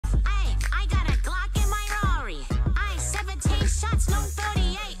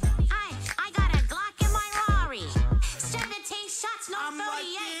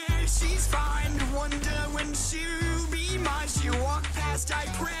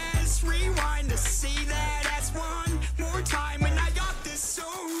press rewind to see that ass one more time. And I got this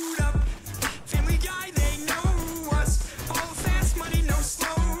sewed up. Family Guy, they know us. All fast money, no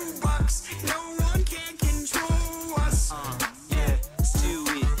slow bucks. No one can control us. Yeah,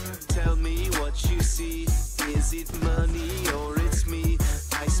 Stewie, tell me what you see. Is it money or it's me?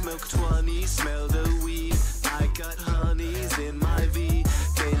 I smoke 20, smell the weed. I got honeys in my V.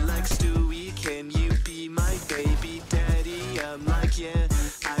 They like Stewie, can you be my baby daddy? I'm like, yeah,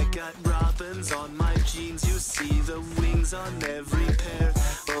 I got robins on my jeans. You see the wings on every pair.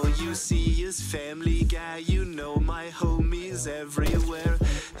 All you see is Family Guy. You know my homies everywhere.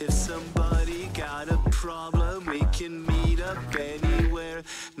 If somebody got a problem, we can meet up anywhere.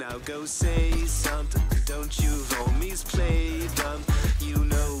 Now go say something, don't you homies play dumb. You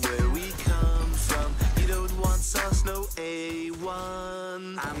know where we come from. You don't want sauce, no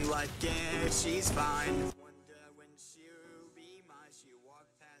A1. I'm like, yeah, she's fine. Wonder when she'll be mine. She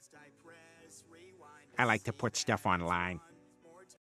walked past, I press rewind. I like to put stuff online.